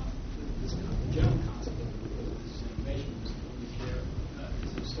 This general concept of this information was there.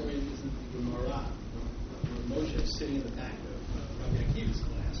 The story isn't the Gemara, where Moshe is sitting in the back of Rabbi Akiva's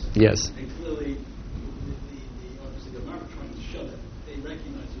class. Yes. And clearly, obviously, the Gemara trying to show that they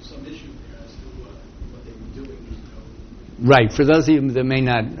recognize there's some issue there as to what they were doing. Right. For those of you that may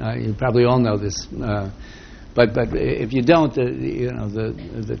not, you probably all know this. But if you don't,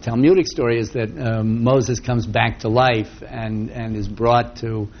 the Talmudic story is that Moses comes back to life and is brought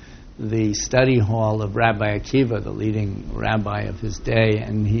to the study hall of Rabbi Akiva, the leading rabbi of his day,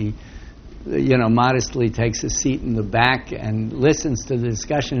 and he, modestly takes a seat in the back and listens to the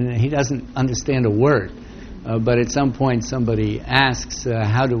discussion, and he doesn't understand a word. But at some point, somebody asks,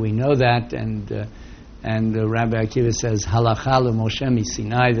 "How do we know that?" And Rabbi Akiva says, "Halacha l'Moshe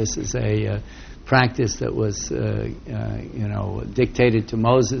miSinai." This is a practice that was, dictated to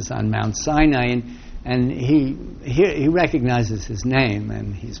Moses on Mount Sinai, and he recognizes his name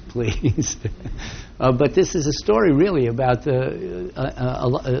and he's pleased. But this is a story really about the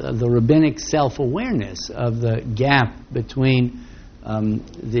rabbinic self-awareness of the gap between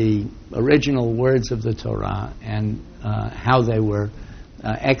the original words of the Torah and how they were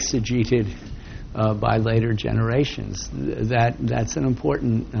exegeted by later generations. That's an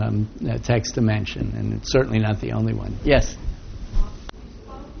important text to mention, and it's certainly not the only one. Yes? You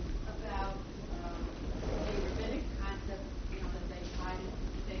spoke about a rabbinic concept, that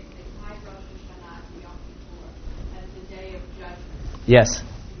they tied Rosh Hashanah to Yom Kippur as the day of judgment. Yes.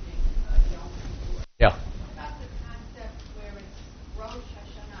 Yom Kippur. Yeah. About the concept where it's Rosh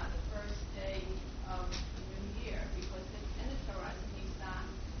Hashanah, the first day of the new year, because in the Torah, Nisan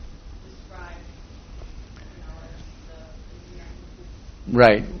describes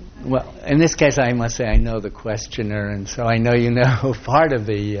Right. Well, in this case, I must say I know the questioner, and so I know you know part of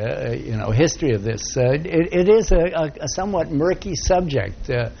the history of this. It is a somewhat murky subject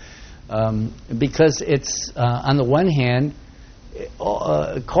because it's on the one hand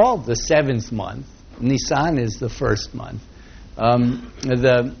called the seventh month. Nisan is the first month.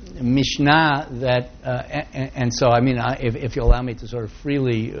 The Mishnah that, and so if you allow me to sort of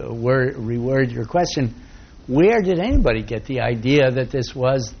freely reword your question. Where did anybody get the idea that this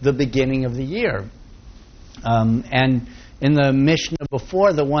was the beginning of the year? And in the Mishnah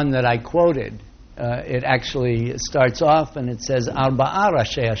before the one that I quoted, it actually starts off and it says, Arba'a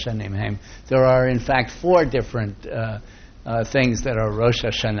Rashei Hashanim Hem. There are, in fact, 4 different things that are Rosh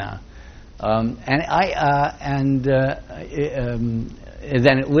Hashanah. Then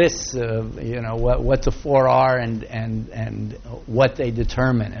it lists, what the four are and what they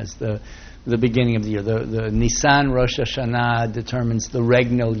determine as the beginning of the year. The Nisan Rosh Hashanah determines the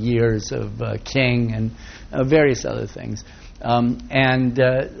regnal years of king and various other things. So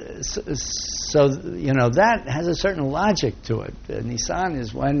that has a certain logic to it. Nisan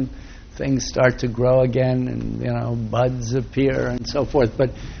is when things start to grow again and buds appear and so forth.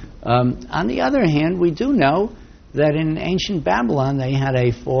 But on the other hand, we do know that in ancient Babylon they had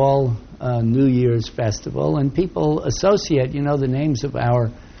a fall New Year's festival, and people associate, the names of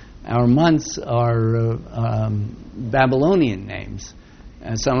our months are Babylonian names.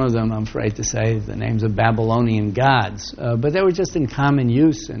 And some of them, I'm afraid to say, the names of Babylonian gods. But they were just in common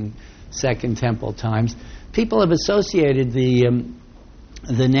use in Second Temple times. People have associated the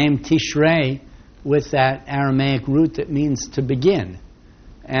name Tishrei with that Aramaic root that means to begin.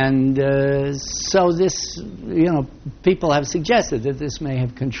 And so this, people have suggested that this may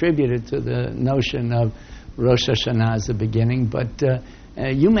have contributed to the notion of Rosh Hashanah as the beginning. But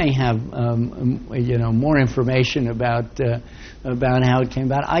you may have, more information about how it came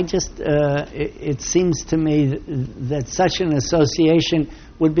about. It seems to me that such an association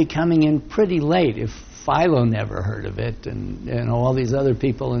would be coming in pretty late if Philo never heard of it, and all these other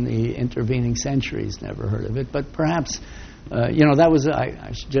people in the intervening centuries never heard of it. But perhaps, that was,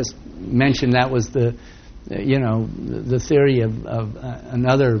 I should just mention, that was the theory of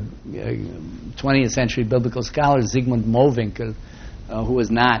another 20th century biblical scholar, Zygmunt Mowinckel, who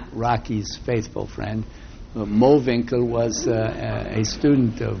was not Rocky's faithful friend. Mowinckel was a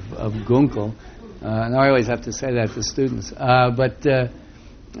student of Gunkel. And I always have to say that to students. But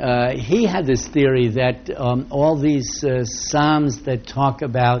he had this theory that all these psalms that talk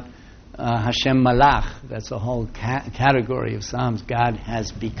about Hashem Malach, that's a whole category of psalms, God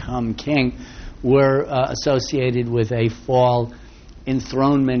has become king, were associated with a fall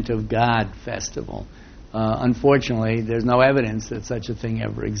enthronement of God festival. Unfortunately, there's no evidence that such a thing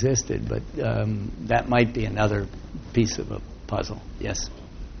ever existed, but that might be another piece of a puzzle. Yes?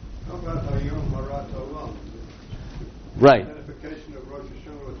 How about Hayom Harat Olam? Right. The identification of Rosh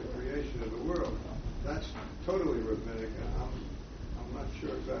Hashanah with the creation of the world. That's totally rabbinic, and I'm not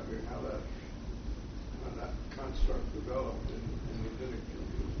sure exactly how that construct developed in rabbinic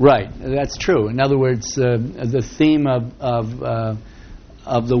community. Right, that's true. In other words, the theme of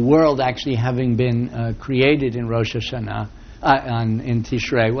the world actually having been created in Rosh Hashanah, in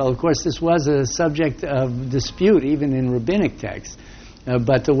Tishrei. Well, of course, this was a subject of dispute even in rabbinic texts.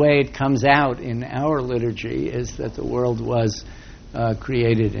 But the way it comes out in our liturgy is that the world was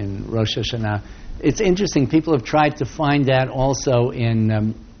created in Rosh Hashanah. It's interesting. People have tried to find that also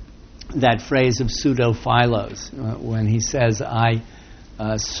in that phrase of Pseudo-Philos, when he says, I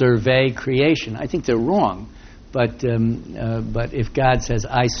survey creation. I think they're wrong. But if God says,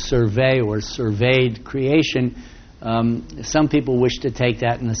 I survey or surveyed creation, some people wish to take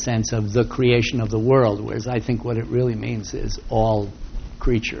that in the sense of the creation of the world, whereas I think what it really means is all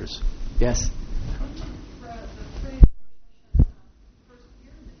creatures. Yes?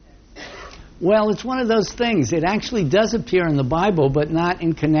 Well, it's one of those things. It actually does appear in the Bible, but not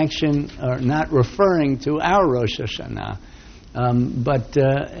in connection, or not referring to our Rosh Hashanah. But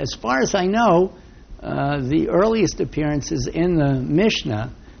as far as I know, the earliest appearance is in the Mishnah,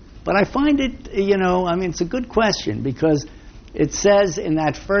 but I find it, it's a good question, because it says in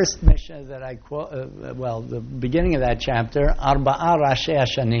that first Mishnah that I quote, the beginning of that chapter, Arba'a Rashi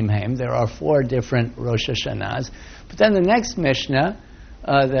Hashanim Haim, there are 4 different Rosh Hashanahs. But then the next Mishnah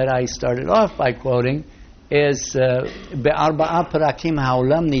that I started off by quoting is Be'arba'a Parakim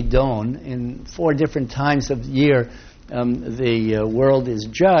Ha'olam Nidon, in 4 different times of the year the world is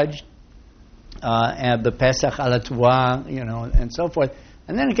judged, and the Pesach Alatwa, and so forth.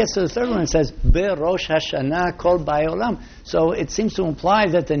 And then it gets to the third one and says, Be Rosh Hashanah Kol Ba'olam. So it seems to imply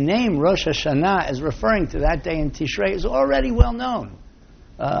that the name Rosh Hashanah as referring to that day in Tishrei is already well known.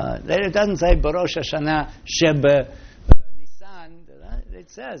 It doesn't say Be Rosh Hashanah Sheb Nisan.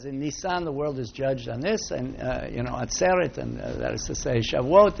 It says in Nisan the world is judged on this, and Atzeret, and that is to say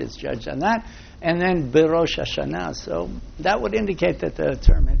Shavuot is judged on that, and then Be Rosh Hashanah. So that would indicate that the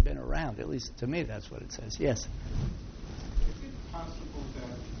term had been around. At least to me, that's what it says. Yes. Possible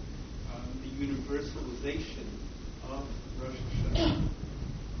that the universalization of Rosh Hashanah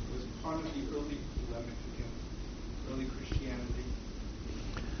was part of the early polemic against early Christianity?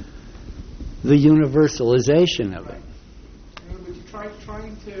 The universalization of it. In other words,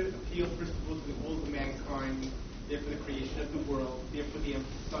 trying to appeal, first of all, to all of mankind, therefore the creation of the world, therefore the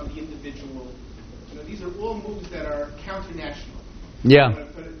emphasis on the individual. These are all moves that are counternational. Yeah.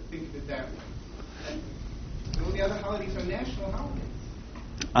 But think of it that way. And all the other holidays are national holidays.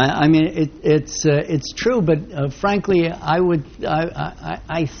 I mean, it's true, but frankly,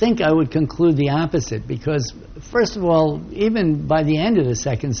 I think I would conclude the opposite, because first of all, even by the end of the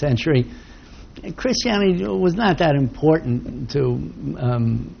 2nd century, Christianity was not that important to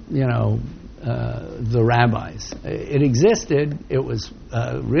the rabbis. It existed. It was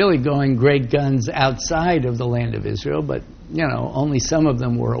really going great guns outside of the land of Israel, but only some of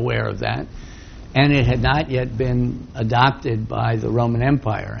them were aware of that. And it had not yet been adopted by the Roman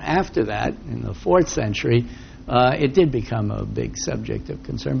Empire. After that, in the 4th century, it did become a big subject of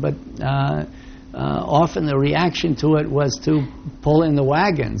concern. But often the reaction to it was to pull in the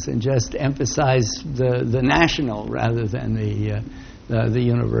wagons and just emphasize the national rather than the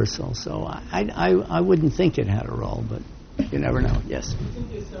universal. So I wouldn't think it had a role, but you never know. Yes? I think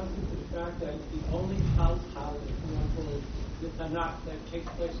there's something to the fact that the only holiday, the Tanakh, that takes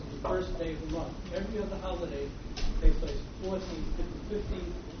place on the first day of the month. Every other holiday takes place 14th,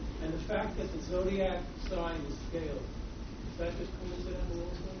 15th, and the fact that the zodiac sign is scaled, is that just coincidental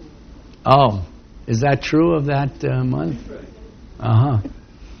also? Oh, is that true of that month?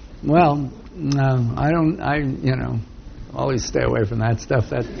 Well, always stay away from that stuff.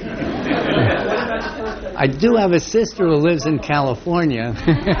 That I do have a sister who lives in California.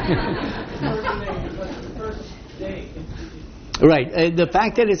 Right. The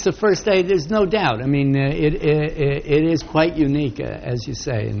fact that it's the first day, there's no doubt. I mean, it is quite unique, as you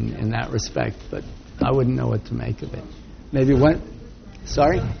say, in that respect. But I wouldn't know what to make of it. Maybe one.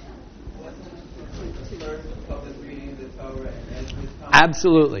 Sorry.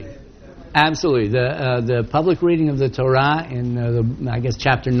 Absolutely. The public reading of the Torah in I guess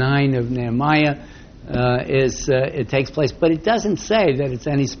chapter 9 of Nehemiah it takes place, but it doesn't say that it's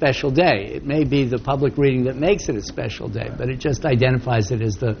any special day. It may be the public reading that makes it a special day, but it just identifies it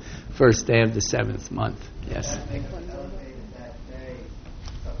as the first day of the 7th month. Yes.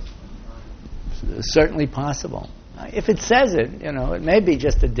 Certainly possible. If it says it, it may be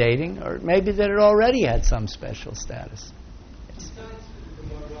just a dating, or it may be that it already had some special status. Besides the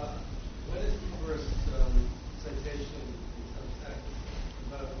Gemara, what is the first citation in some text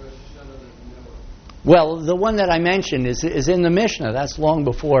about Rosh Hashanah that you know of? Well, the one that I mentioned is in the Mishnah. That's long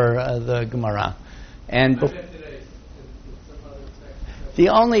before the Gemara, and the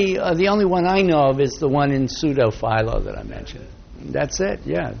only one I know of is the one in Pseudo-Philo that I mentioned. That's it.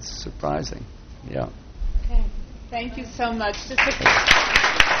 Yeah, it's surprising. Yeah. Okay. Thank you so much. Just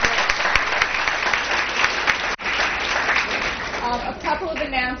a couple of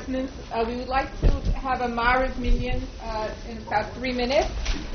announcements. We would like to have a Marav Minyan in about 3 minutes.